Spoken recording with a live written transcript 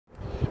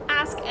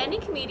Ask any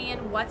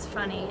comedian what's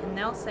funny, and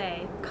they'll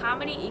say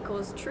comedy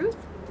equals truth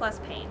plus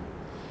pain.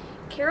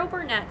 Carol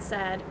Burnett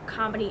said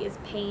comedy is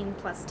pain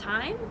plus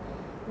time.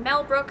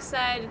 Mel Brooks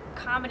said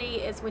comedy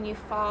is when you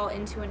fall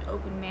into an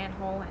open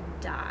manhole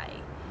and die.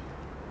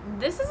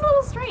 This is a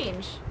little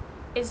strange.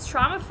 Is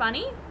trauma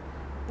funny?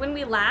 When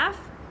we laugh,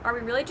 are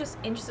we really just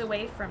inches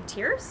away from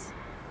tears?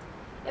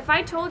 If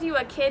I told you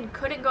a kid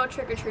couldn't go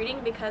trick-or-treating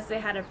because they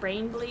had a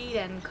brain bleed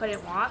and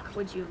couldn't walk,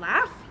 would you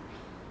laugh?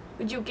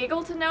 Would you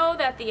giggle to know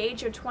that at the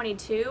age of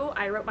 22,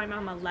 I wrote my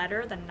mom a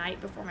letter the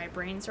night before my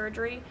brain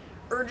surgery,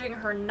 urging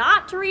her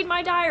not to read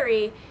my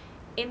diary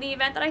in the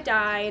event that I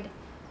died,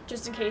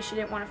 just in case she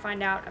didn't want to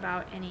find out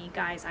about any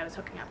guys I was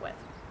hooking up with?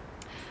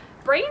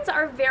 Brains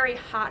are very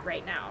hot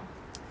right now.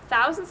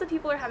 Thousands of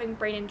people are having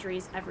brain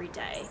injuries every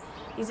day.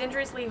 These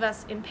injuries leave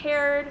us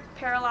impaired,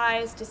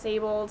 paralyzed,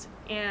 disabled,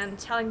 and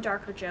telling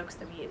darker jokes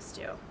than we used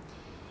to.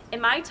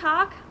 In my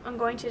talk, I'm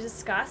going to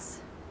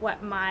discuss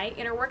what my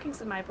inner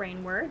workings of my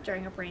brain were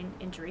during a brain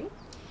injury,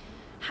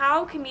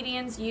 how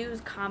comedians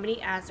use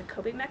comedy as a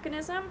coping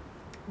mechanism,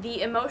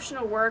 the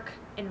emotional work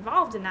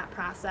involved in that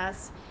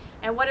process,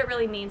 and what it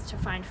really means to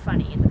find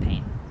funny in the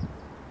pain.